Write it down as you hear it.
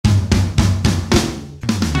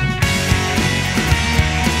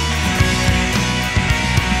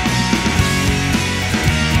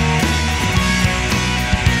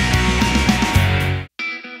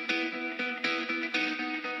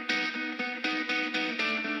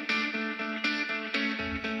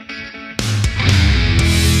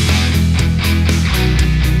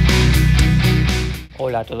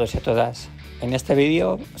Hola a todos y a todas. En este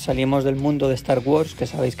vídeo salimos del mundo de Star Wars, que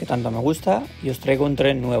sabéis que tanto me gusta, y os traigo un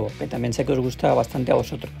tren nuevo, que también sé que os gusta bastante a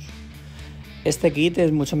vosotros. Este kit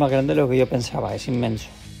es mucho más grande de lo que yo pensaba, es inmenso.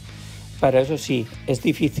 Pero eso sí, es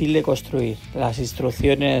difícil de construir. Las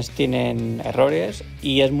instrucciones tienen errores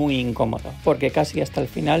y es muy incómodo, porque casi hasta el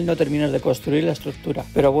final no terminas de construir la estructura.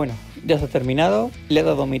 Pero bueno, ya está terminado, le he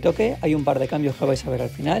dado mi toque, hay un par de cambios que vais a ver al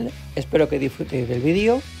final. Espero que disfrutéis del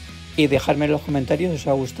vídeo y dejadme en los comentarios si os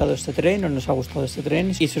ha gustado este tren o no os ha gustado este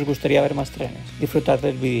tren y si os gustaría ver más trenes. Disfrutad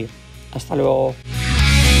del vídeo. Hasta luego.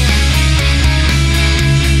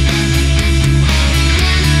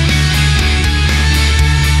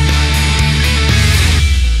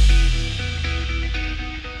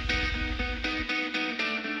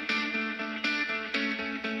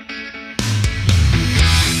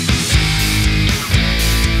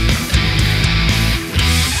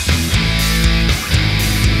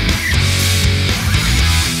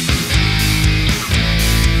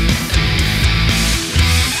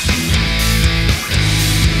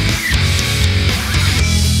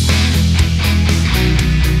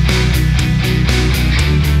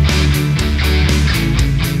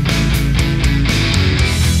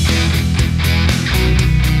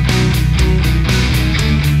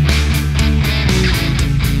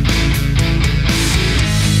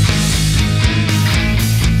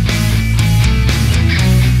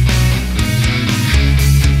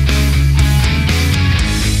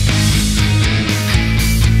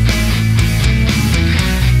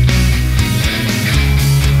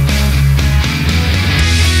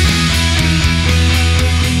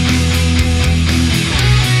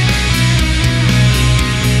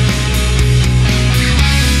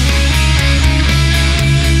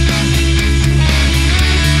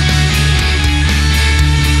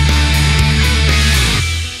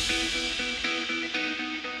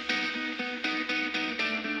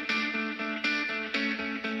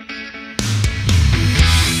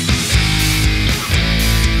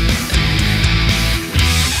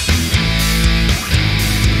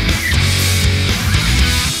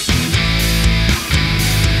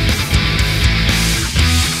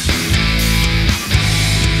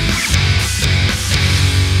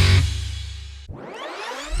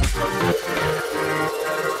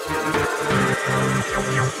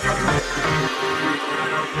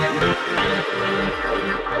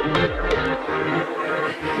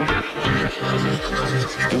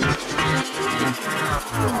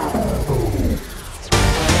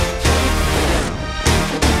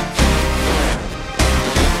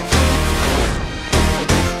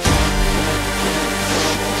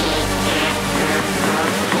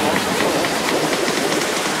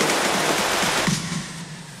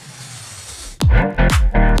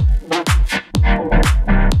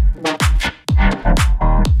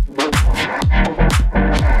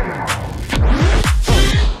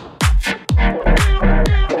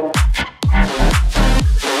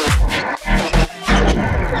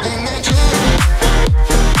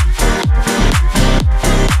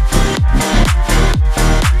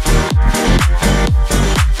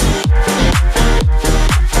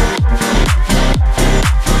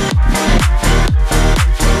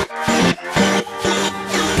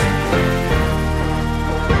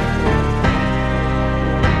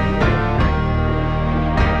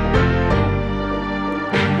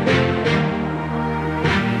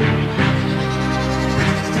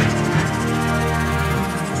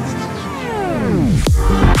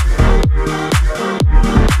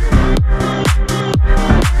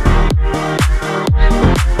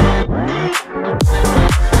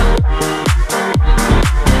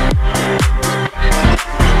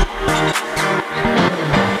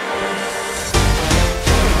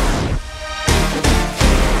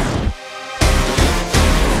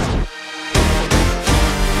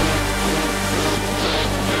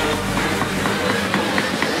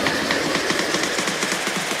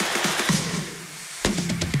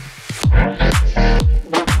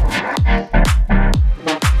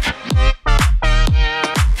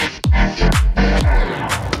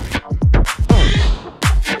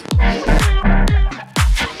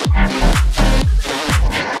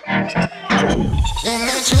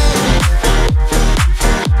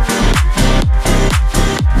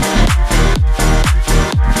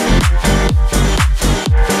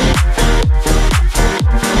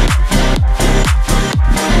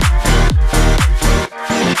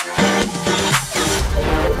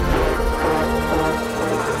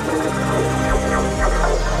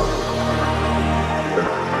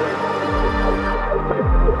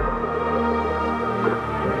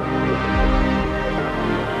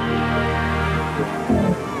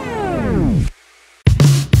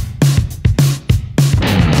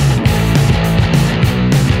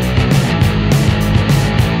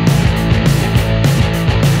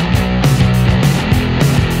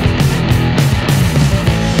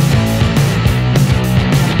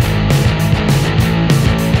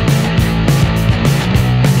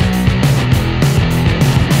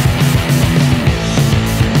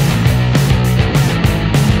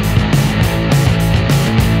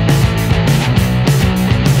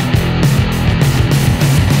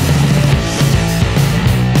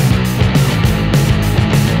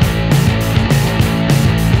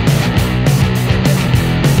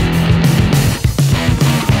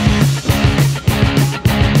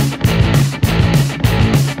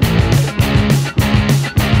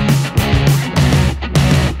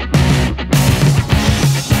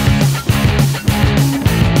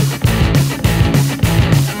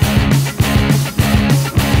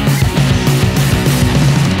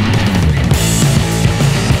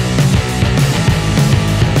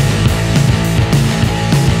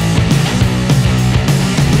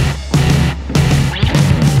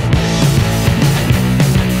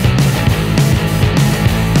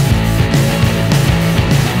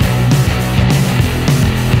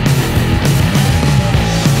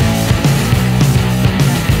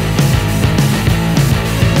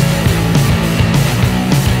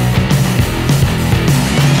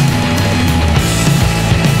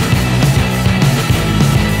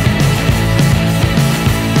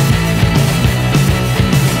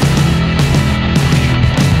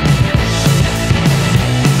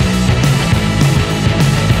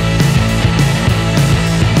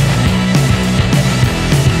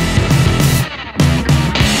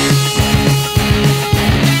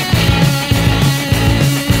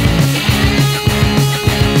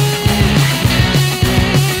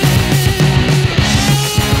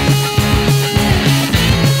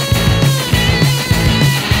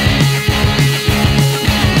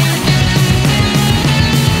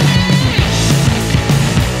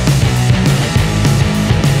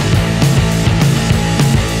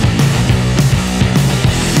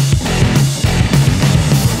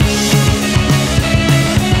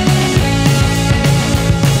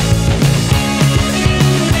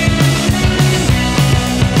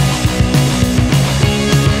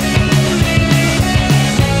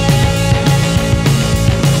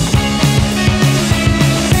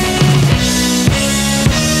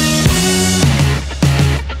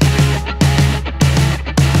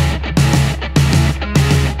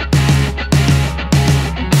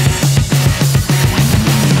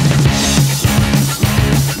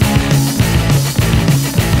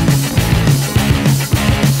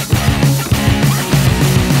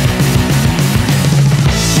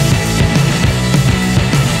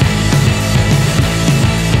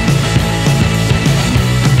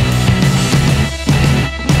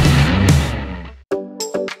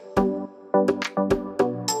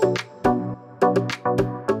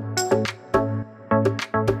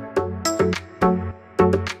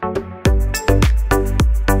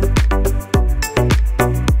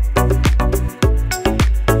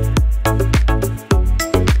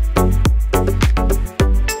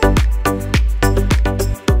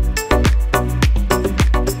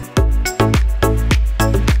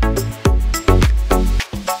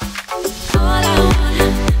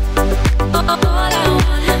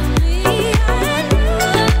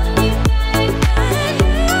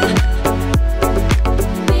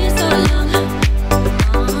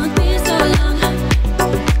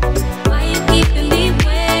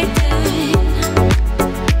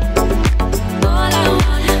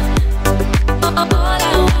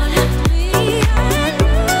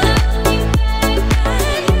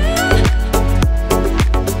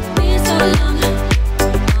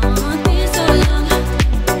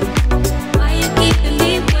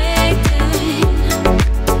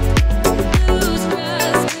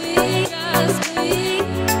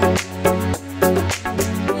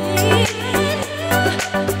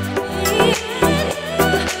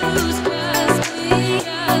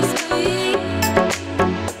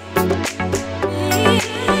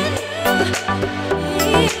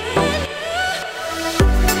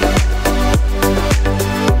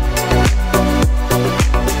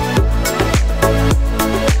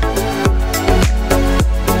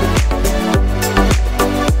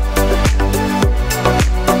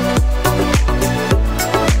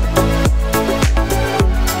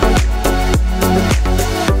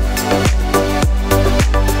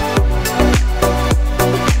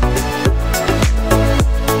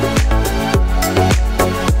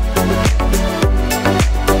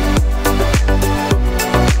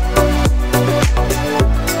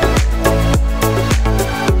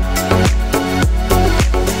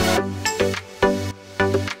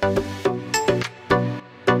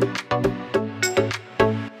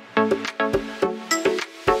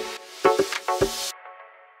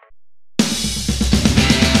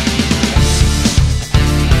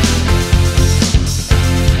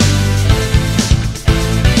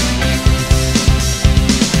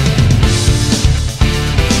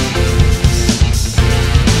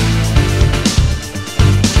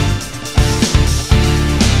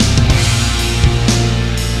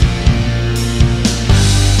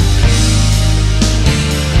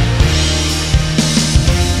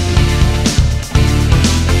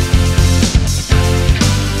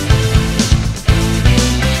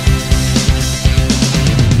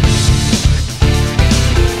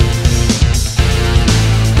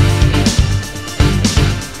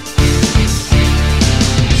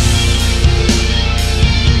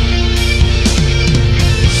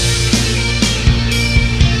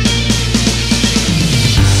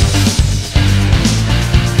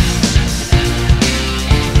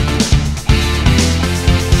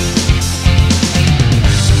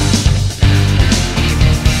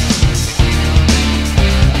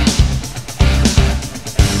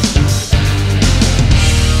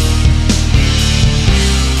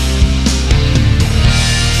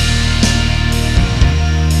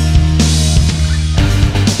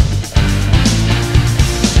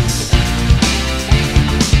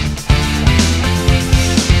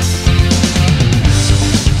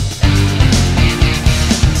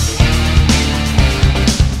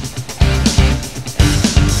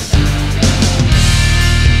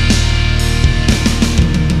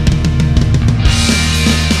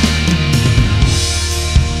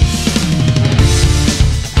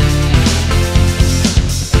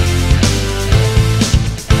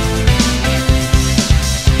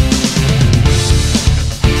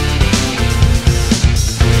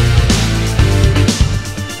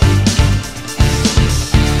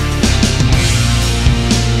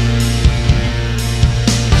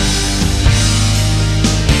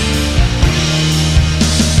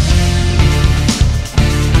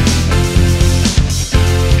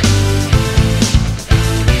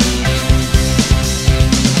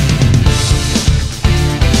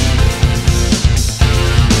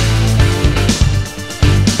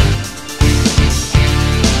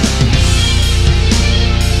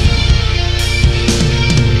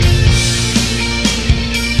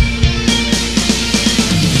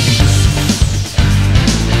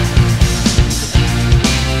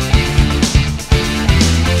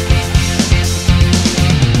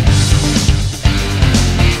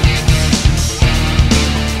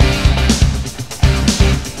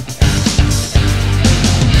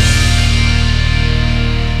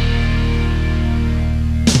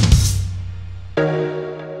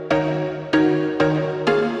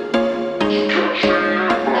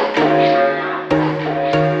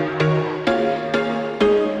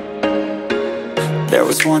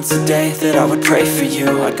 once a day that I would pray for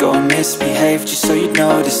you. I'd go and misbehave just so you'd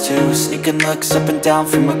notice too. Sneaking looks up and down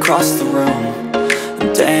from across the room.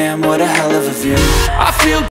 Damn, what a hell of a view. I feel